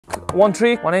one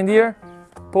trick, one hand here,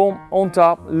 boom, on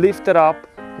top, lift it up,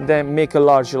 then make a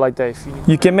large like that.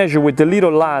 You can measure with the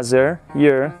little laser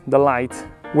here, the light,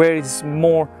 where it's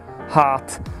more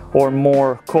hot or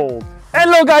more cold.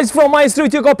 Hello guys from Maestro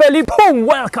Iacopelli, boom,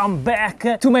 welcome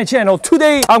back to my channel.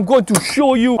 Today I'm going to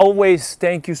show you, always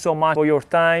thank you so much for your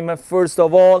time first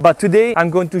of all, but today I'm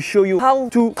going to show you how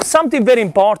to, something very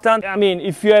important. I mean,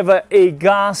 if you have a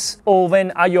gas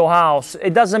oven at your house,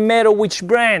 it doesn't matter which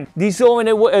brand. This oven,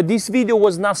 this video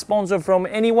was not sponsored from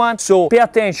anyone, so pay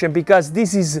attention because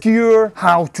this is pure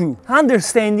how-to,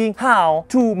 understanding how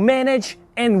to manage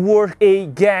and work a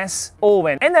gas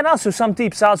oven, and then also some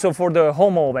tips also for the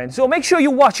home oven. So make sure you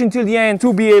watch until the end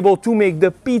to be able to make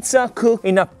the pizza cook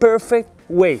in a perfect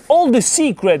way. All the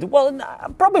secret, well,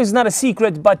 probably it's not a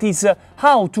secret, but it's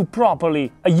how to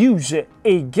properly use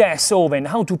a gas oven,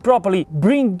 how to properly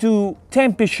bring to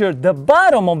temperature the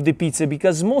bottom of the pizza,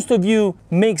 because most of you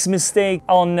makes mistake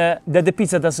on that the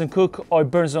pizza doesn't cook or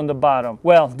burns on the bottom.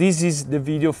 Well, this is the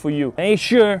video for you. Make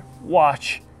sure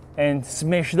watch and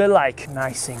smash the like,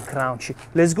 nice and crunchy.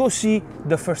 Let's go see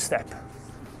the first step.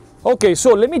 Okay,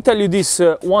 so let me tell you this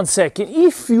 1 second.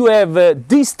 If you have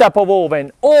this type of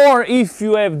oven, or if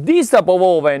you have this type of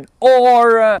oven,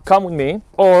 or come with me,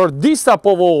 or this type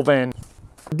of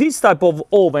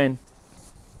oven,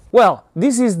 well,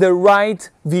 this is the right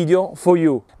video for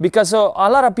you, because a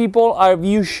lot of people have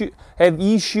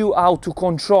issue how to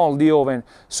control the oven.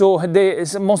 So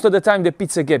most of the time the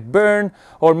pizza get burned,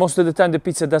 or most of the time the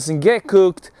pizza doesn't get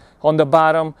cooked on the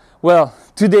bottom. Well,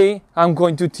 today I'm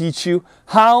going to teach you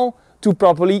how to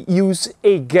properly use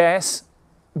a gas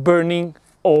burning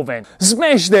oven.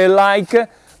 Smash the like,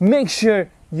 make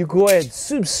sure you go ahead,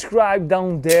 subscribe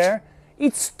down there.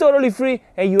 It's totally free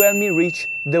and you help me reach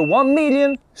the 1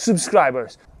 million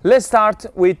subscribers. Let's start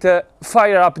with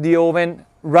fire up the oven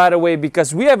right away,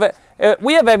 because we have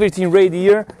everything ready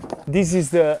here. This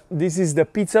is the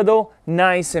pizza dough,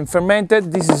 nice and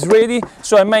fermented. This is ready,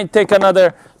 so I might take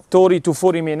another 30 to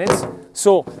 40 minutes.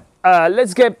 So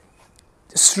let's get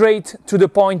straight to the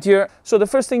point here. So the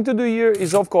first thing to do here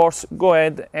is, of course, go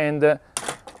ahead and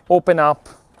open up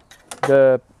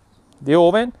the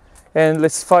oven, and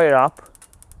let's fire up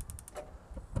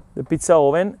the pizza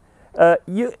oven.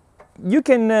 You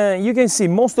can see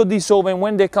most of these oven,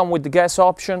 when they come with the gas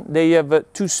option, they have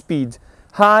 2 speed,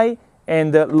 high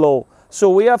and low. So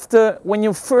we have to, when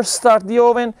you first start the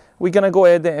oven, we're gonna go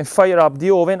ahead and fire up the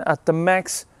oven at the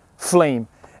max flame.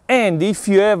 And if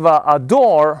you have a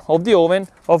door of the oven,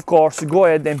 of course, go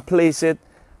ahead and place it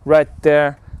right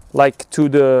there, like to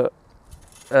the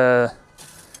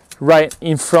right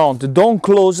in front. Don't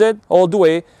close it all the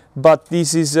way, but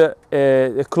this is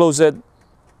close it,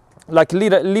 like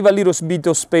leave a little bit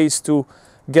of space to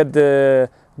get the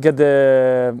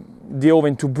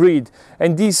oven to breathe.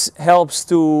 And this helps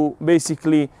to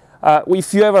basically,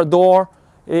 if you have a door,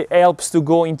 it helps to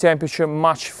go in temperature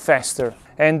much faster.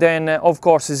 And then of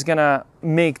course it's gonna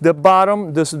make the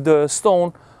bottom, the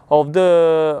stone of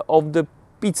the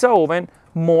pizza oven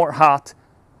more hot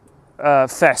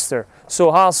faster. So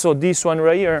also this one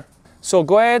right here. So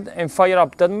go ahead and fire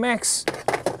up the max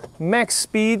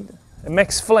speed,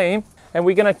 max flame, and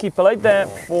we're gonna keep it like that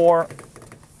for,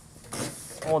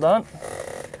 hold on,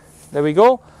 there we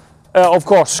go. Of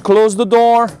course, close the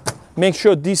door, make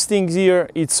sure these things here,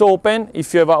 it's open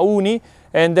if you have a uni,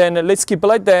 and then let's keep it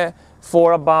like that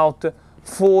for about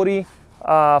 40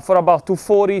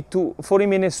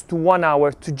 minutes to 1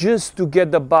 hour, just to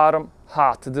get the bottom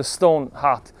hot, the stone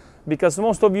hot, because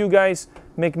most of you guys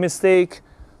makes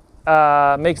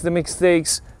the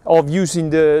mistakes of using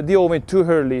the oven too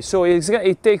early. So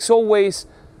it takes always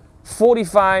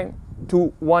 45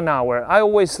 to 1 hour. I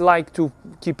always like to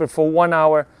keep it for 1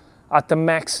 hour at the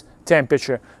max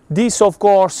temperature. This, of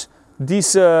course,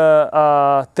 this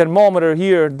thermometer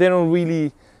here, they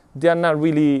are not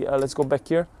really, let's go back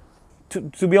here.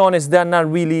 To be honest, they're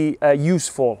not really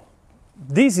useful.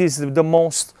 This is the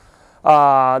most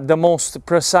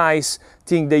precise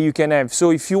thing that you can have.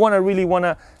 So if you really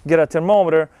wanna get a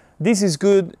thermometer, this is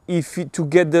good to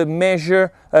get the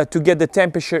measure, to get the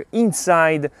temperature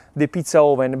inside the pizza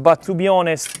oven. But to be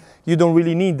honest, you don't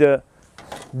really need that.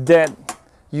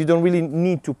 You don't really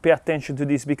need to pay attention to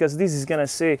this, because this is gonna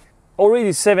say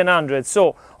already 700.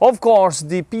 So of course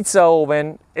the pizza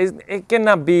oven it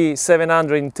cannot be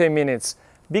 700 in 10 minutes,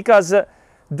 because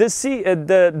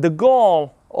the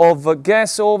goal of a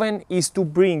gas oven is to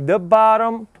bring the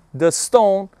bottom, the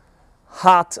stone,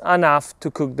 hot enough to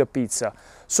cook the pizza.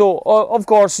 So of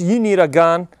course you need a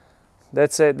gun.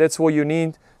 That's it. That's what you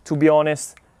need, to be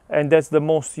honest, and that's the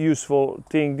most useful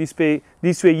thing. This way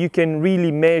you can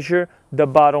really measure the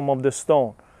bottom of the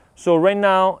stone. So right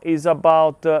now is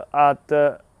about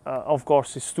of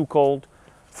course it's too cold,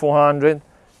 400,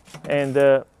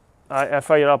 and I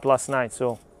fired up last night,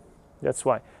 so that's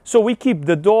why. So we keep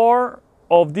the door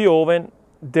of the oven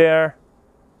there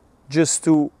just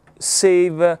to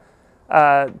save,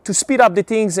 to speed up the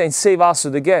things and save also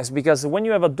the gas, because when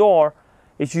you have a door,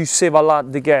 you save a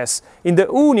lot the gas. In the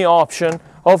uni option,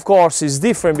 of course, is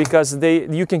different because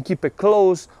you can keep it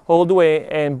closed all the way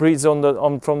and breathe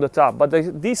from the top. But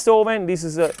this oven, this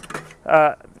is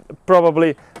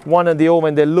probably one of the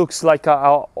oven that looks like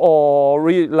a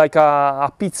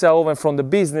pizza oven from the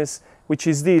business, which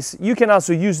is this. You can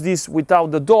also use this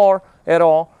without the door at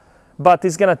all, but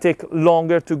it's gonna take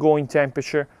longer to go in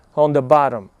temperature on the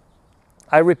bottom.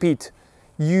 I repeat,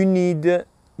 you need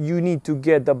to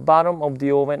get the bottom of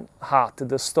the oven hot,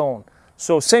 the stone.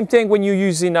 So same thing when you're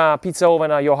using a pizza oven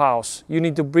at your house. You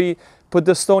need to put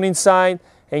the stone inside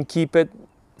and keep it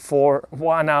for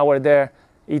 1 hour there,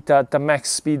 at the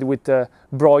max speed with the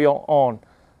broil on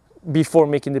before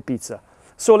making the pizza.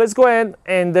 So let's go ahead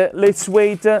and let's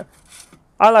wait.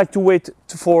 I like to wait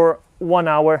for 1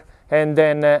 hour, and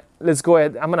then let's go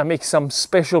ahead. I'm gonna make some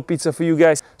special pizza for you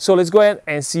guys. So let's go ahead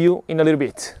and see you in a little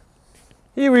bit.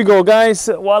 Here we go, guys.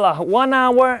 Voila, 1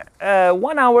 hour.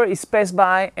 1 hour is passed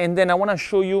by, and then I want to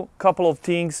show you a couple of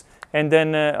things, and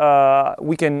then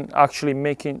we can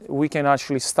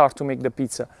actually start to make the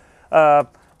pizza.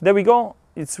 There we go.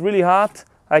 It's really hot.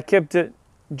 I kept it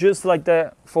just like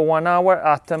that for 1 hour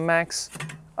at the max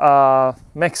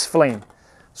flame.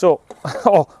 So,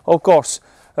 of course,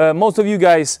 most of you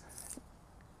guys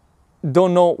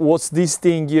don't know what's this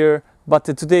thing here. But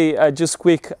today, just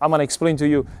quick, I'm gonna explain to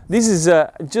you. This is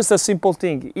just a simple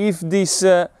thing. If this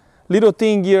little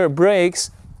thing here breaks,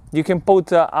 you can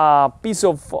put a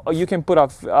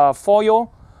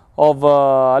foil of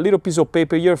a little piece of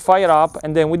paper here, fire up,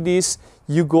 and then with this,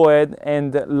 you go ahead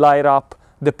and light up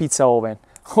the pizza oven.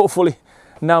 Hopefully,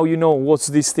 now you know what's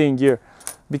this thing here,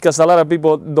 because a lot of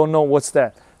people don't know what's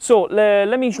that. So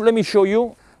let me show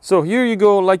you. So here you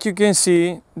go. Like you can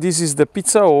see, this is the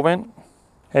pizza oven.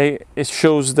 It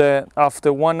shows that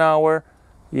after 1 hour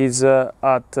is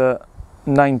at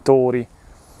 930.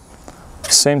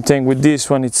 Same thing with this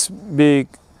one. It's big,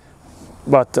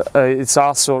 but it's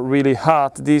also really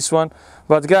hot, this one.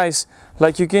 But guys,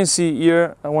 like you can see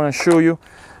here, I want to show you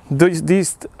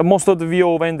most of the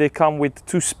Vito oven, they come with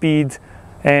 2-speed,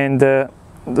 and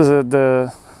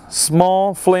the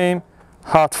small flame,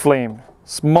 hot flame,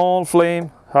 small flame,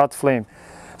 hot flame.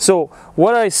 So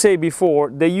what I say before,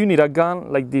 that you need a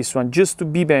gun like this one, just to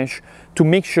be measured, to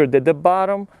make sure that the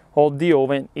bottom of the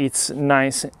oven is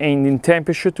nice and in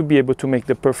temperature to be able to make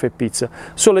the perfect pizza.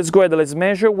 So let's go ahead, let's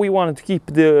measure. We want to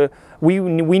keep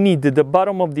we need the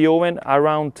bottom of the oven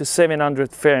around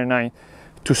 700 Fahrenheit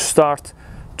to start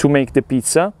to make the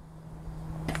pizza.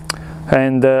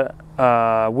 And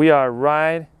we are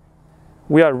right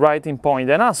in point.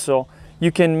 And also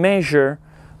you can measure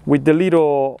with the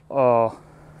little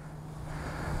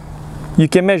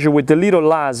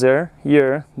laser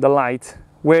here, the light,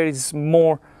 where it's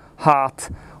more hot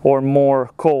or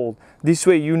more cold. This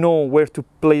way you know where to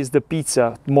place the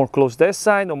pizza, more close this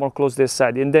side or more close this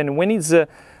side. And then when it's,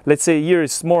 let's say here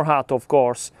it's more hot, of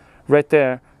course, right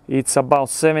there, it's about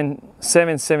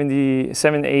 770,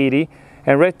 780,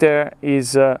 and right there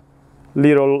is a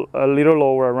little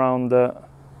lower, around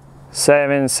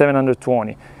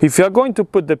 720. If you are going to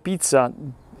put the pizza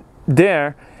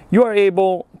there, you are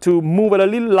able to move it a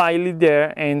little lightly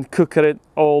there and cook it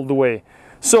all the way.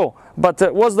 So,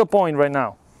 but what's the point right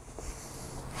now?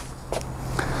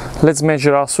 Let's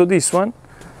measure also this one.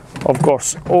 Of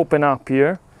course, open up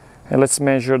here and let's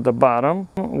measure the bottom.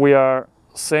 We are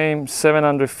same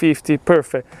 750,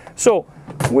 perfect. So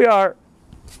we are,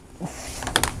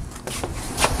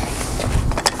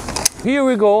 here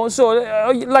we go. So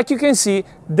like you can see,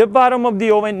 the bottom of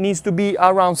the oven needs to be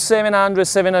around 700,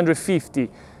 750.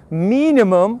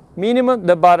 Minimum,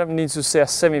 the bottom needs to say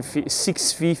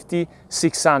 650,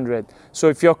 600. So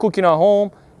if you're cooking at home,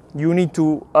 you need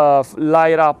to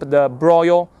light up the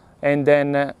broil and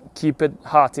then keep it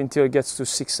hot until it gets to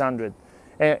 600.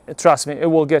 Trust me, it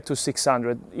will get to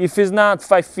 600. If it's not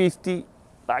 550,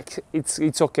 like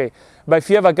it's okay. But if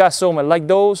you have a gas oven like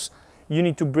those, you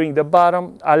need to bring the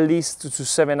bottom at least to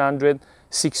 700,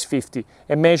 650,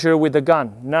 and measure with the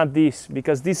gun, not this,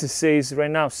 because this says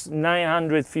right now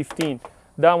 915.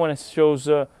 That one shows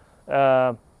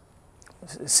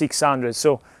 600.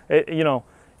 So you know,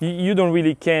 you don't really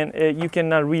you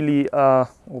cannot really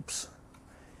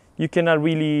you cannot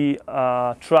really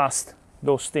trust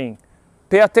those things.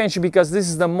 Pay attention, because this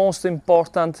is the most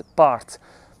important part.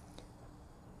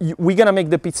 we're gonna make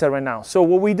the pizza right now. So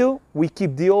what we do, we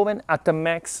keep the oven at the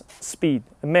max speed,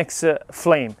 max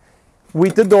flame,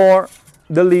 with the door,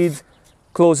 the lid,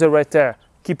 close it right there.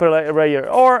 Keep it right here.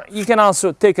 Or you can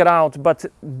also take it out, but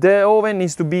the oven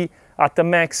needs to be at the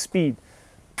max speed,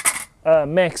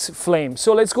 max flame.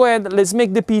 So let's go ahead, let's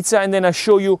make the pizza, and then I'll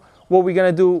show you what we're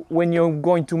gonna do when you're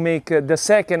going to make the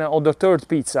second or the third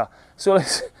pizza. So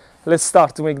let's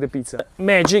start to make the pizza.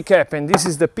 Magic happened. This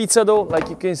is the pizza dough. Like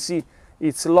you can see,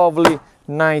 it's lovely,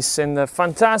 nice, and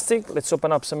fantastic. Let's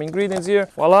open up some ingredients here.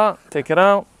 Voila, take it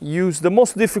out. Use the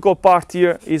most difficult part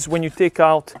here is when you take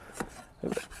out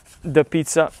the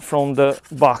pizza from the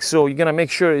box. So you're gonna make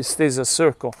sure it stays a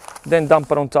circle. Then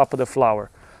dump it on top of the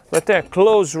flour. Right there,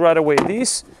 close right away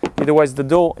this. Otherwise the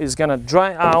dough is gonna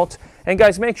dry out. And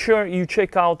guys, make sure you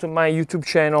check out my YouTube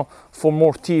channel for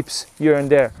more tips here and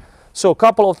there. So a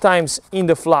couple of times in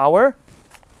the flour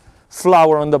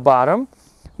on the bottom.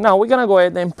 Now we're gonna go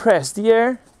ahead and press the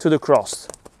air to the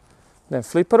crust. Then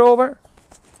flip it over,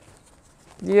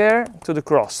 the air to the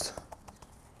crust.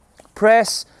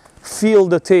 Press, feel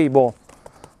the table,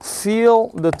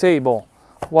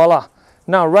 voila.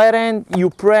 Now right hand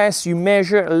you press, you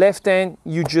measure, left hand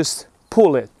you just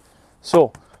pull it.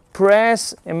 So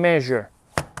press and measure,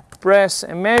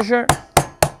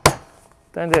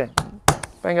 then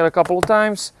bang it a couple of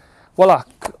times, voila.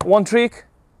 One trick,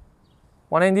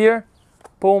 one hand here,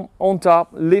 boom, on top,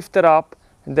 lift it up,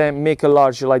 and then make a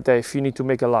large like that if you need to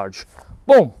make a large.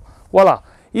 Boom, voila.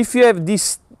 If you have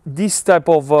this type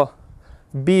of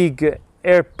big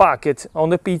air pocket on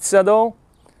the pizza dough,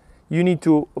 you need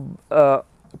to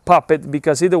pop it,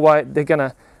 because otherwise they're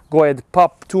gonna go ahead,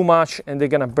 pop too much, and they're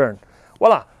gonna burn.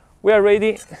 Voila, we are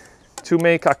ready to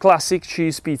make a classic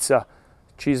cheese pizza,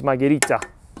 cheese margherita.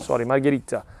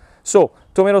 So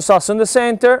tomato sauce in the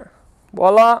center,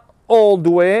 voila, all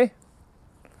the way.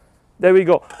 There we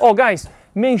go. Oh guys,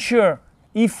 make sure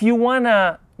if you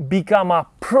wanna become a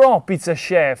pro pizza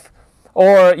chef,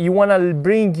 or you wanna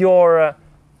bring your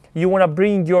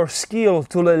skill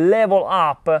to the level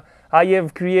up, I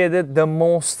have created the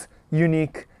most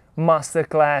unique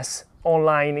masterclass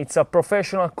online. It's a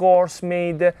professional course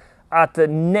made at the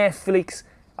Netflix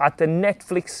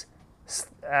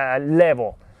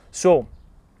level. So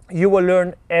you will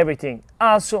learn everything.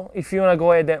 Also, if you want to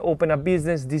go ahead and open a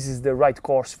business, this is the right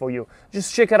course for you.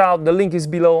 Just check it out. The link is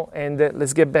below, and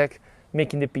let's get back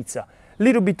making the pizza.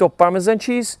 Little bit of Parmesan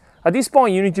cheese. At this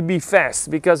point, you need to be fast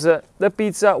because the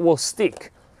pizza will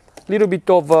stick. Little bit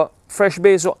of fresh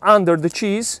basil under the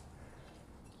cheese,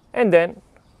 and then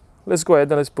let's go ahead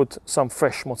and let's put some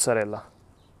fresh mozzarella.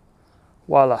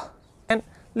 Voila. And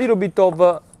little bit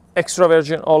of extra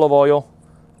virgin olive oil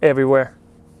everywhere.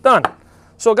 Done.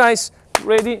 So guys,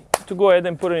 ready to go ahead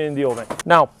and put it in the oven.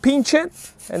 Now pinch it,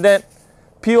 and then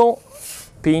peel,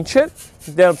 pinch it,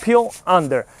 then peel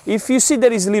under. If you see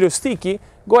that it's a little sticky,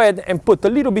 go ahead and put a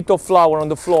little bit of flour on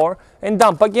the floor and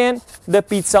dump again the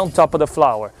pizza on top of the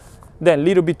flour. Then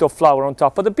little bit of flour on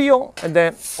top of the peel, and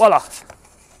then voila.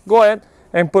 Go ahead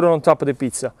and put it on top of the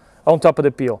pizza, on top of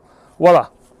the peel. Voila.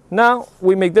 Now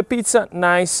we make the pizza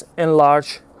nice and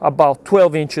large, about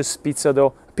 12 inches pizza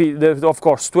dough, of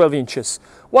course 12 inches.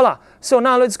 Voila. So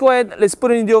now let's go ahead, let's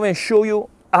put it in the oven and show you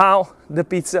how the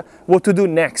pizza, what to do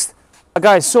next.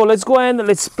 Guys, so let's go ahead,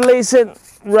 let's place it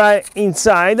right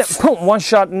inside. Boom, one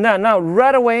shot. Now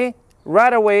right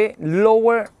away,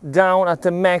 lower down at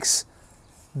the max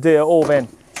the oven.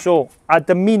 So at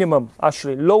the minimum,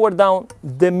 actually, lower down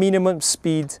the minimum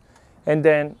speed, and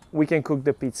then we can cook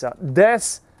the pizza.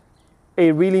 That's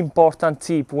a really important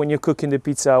tip when you're cooking the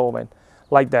pizza oven,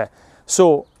 like that.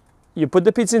 So you put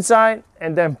the pizza inside,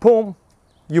 and then boom,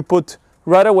 you put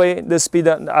right away the speed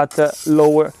at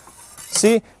lower.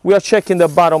 See, we are checking the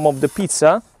bottom of the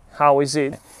pizza. How is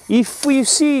it? If we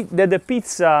see that the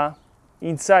pizza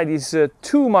inside is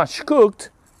too much cooked,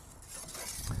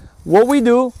 what we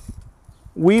do,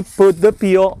 we put the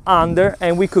peel under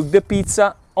and we cook the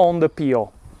pizza on the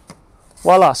peel.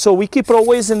 Voila, so we keep it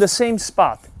always in the same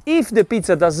spot. If the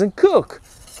pizza doesn't cook,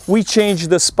 we change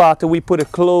the spot and we put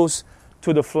it close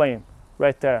to the flame,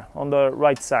 right there on the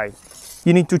right side.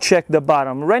 You need to check the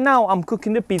bottom. Right now I'm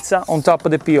cooking the pizza on top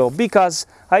of the peel because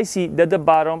I see that the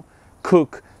bottom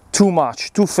cook too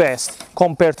much, too fast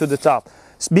compared to the top.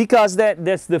 Because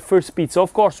that's the first pizza.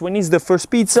 Of course, when it's the first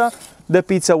pizza, the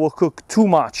pizza will cook too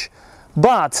much.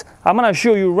 But I'm gonna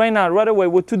show you right now, right away,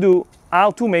 what to do, how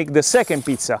to make the second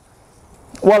pizza.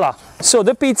 Voila. So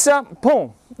the pizza,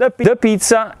 boom. The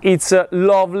pizza, it's a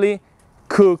lovely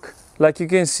cook. Like you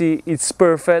can see, it's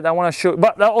perfect. I wanna show you,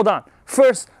 but hold on.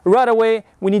 First, right away,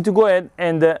 we need to go ahead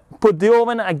and put the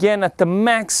oven again at the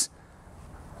max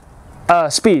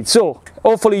speed. So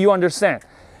hopefully you understand.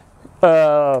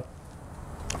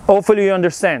 Hopefully you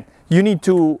understand. You need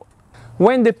to,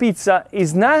 when the pizza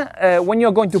is not, when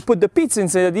you're going to put the pizza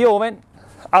inside the oven,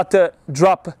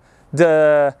 drop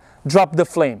the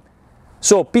flame.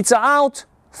 So pizza out,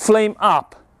 flame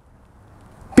up.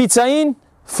 Pizza in,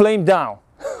 flame down.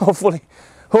 Hopefully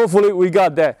we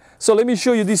got that. So let me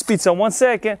show you this pizza 1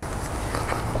 second.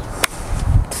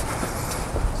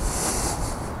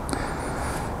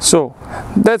 So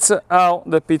that's how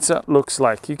the pizza looks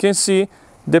like. You can see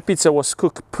the pizza was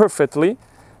cooked perfectly.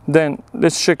 Then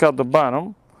let's check out the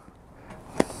bottom.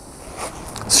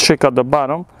 Let's check out the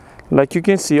bottom. Like you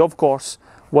can see, of course,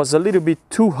 was a little bit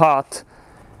too hot.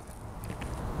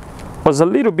 Was a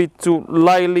little bit too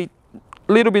lightly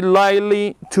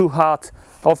too hot,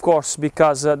 of course,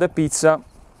 because the pizza,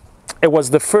 it was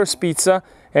the first pizza,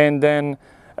 and then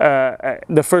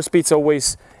the first pizza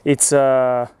always it's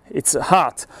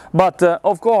hot. But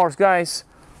of course, guys,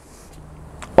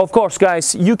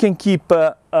 you can keep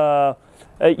you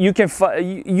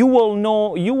will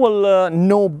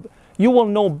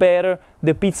know better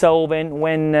the pizza oven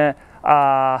when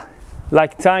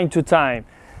like time to time.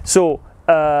 So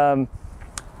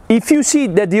if you see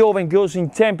that the oven goes in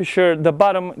temperature, the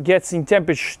bottom gets in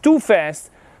temperature too fast,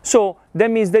 so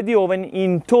that means that the oven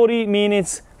in 30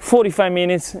 minutes, 45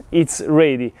 minutes, it's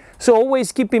ready. So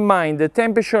always keep in mind the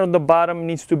temperature on the bottom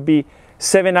needs to be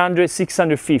 700,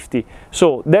 650.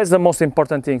 So that's the most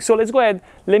important thing. So let's go ahead,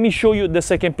 let me show you the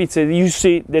second pizza. You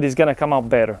see that it's gonna come out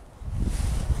better.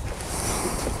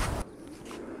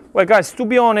 Well guys, to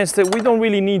be honest, we don't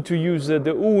really need to use the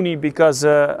uni because,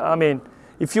 I mean,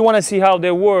 if you want to see how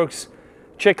that works,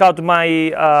 check out my,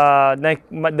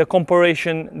 the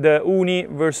comparison, the uni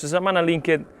versus, I'm gonna link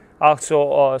it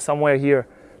also somewhere here.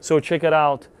 So check it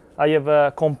out. I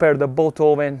have compared the both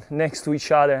oven next to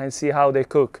each other and see how they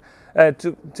cook.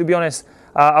 To be honest,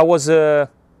 I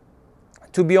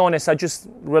just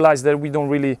realized that we don't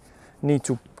really need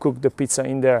to cook the pizza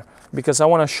in there because I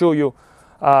want to show you.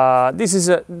 This is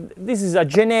a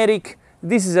generic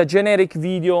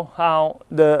video how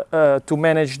to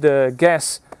manage the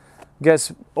gas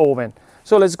oven.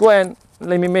 So let's go ahead.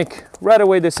 Let me make right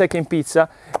away the second pizza.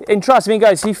 And trust me,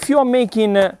 guys, if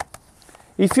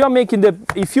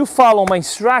you follow my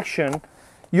instruction,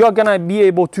 you are gonna be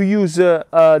able to use the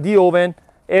oven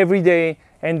every day,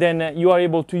 and then you are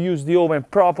able to use the oven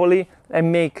properly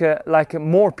and make like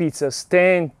more pizzas,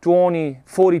 10, 20,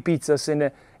 40 pizzas in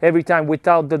every time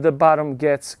without that the bottom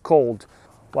gets cold.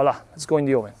 Voila, let's go in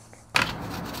the oven.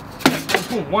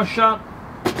 Boom, one shot,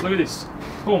 look at this.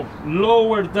 Boom,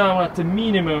 lower down at the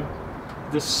minimum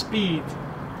the speed,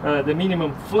 the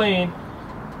minimum flame,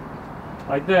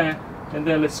 like that. And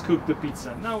then let's cook the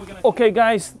pizza. Now we're gonna... Okay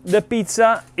guys, the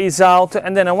pizza is out,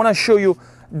 and then I want to show you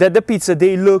that the pizza,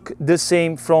 they look the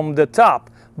same from the top,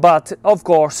 but of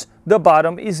course the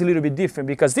bottom is a little bit different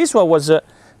because this one was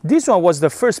the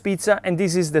first pizza and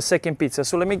this is the second pizza.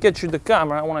 So let me get you the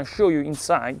camera. I want to show you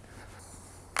inside.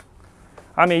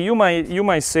 I mean, you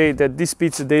might say that this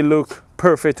pizza, they look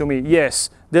perfect to me. Yes,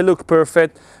 they look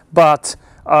perfect, but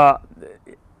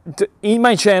in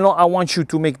my channel, I want you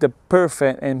to make the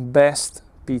perfect and best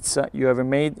pizza you ever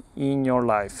made in your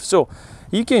life. So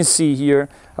you can see here,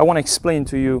 I want to explain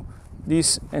to you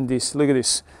this and this. Look at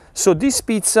this. So this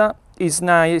pizza is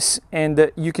nice,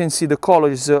 and you can see the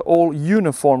color is all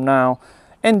uniform now.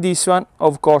 And this one,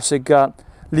 of course, it got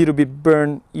a little bit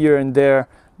burned here and there.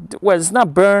 Well, it's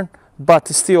not burned, but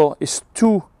still it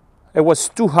was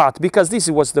too hot because this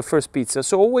was the first pizza.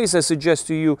 So always I suggest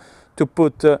to you to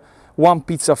put one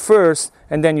pizza first,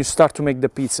 and then you start to make the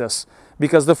pizzas,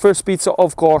 because the first pizza,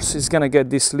 of course, is gonna get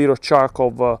this little chunk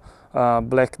of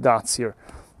black dots here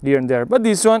and there. But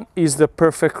this one is the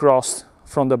perfect crust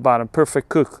from the bottom, perfect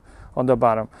cook on the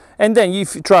bottom. And then,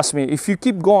 trust me, if you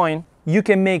keep going, you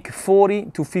can make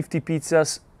 40 to 50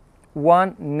 pizzas,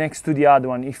 one next to the other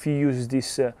one, if you use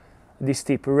this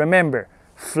tip. Remember,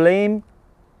 flame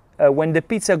when the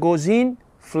pizza goes in,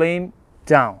 flame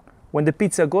down. When the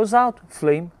pizza goes out,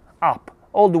 flame up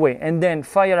all the way, and then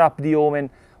fire up the oven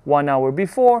 1 hour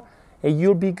before and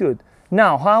you'll be good.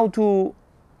 Now, how to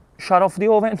shut off the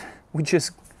oven? We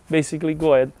just basically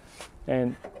go ahead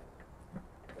and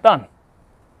done.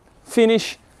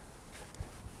 Finish.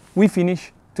 We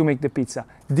finish to make the pizza.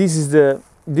 This is the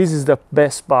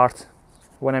best part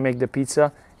when I make the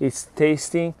pizza. It's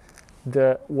tasting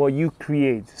what you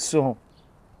create. So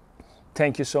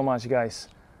thank you so much, guys,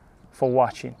 for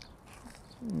watching.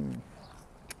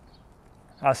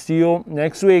 I'll see you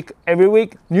next week. Every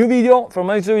week, new video from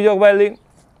Iacopelli.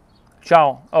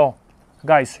 Ciao. Oh,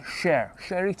 guys, share.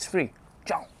 Share, it's free.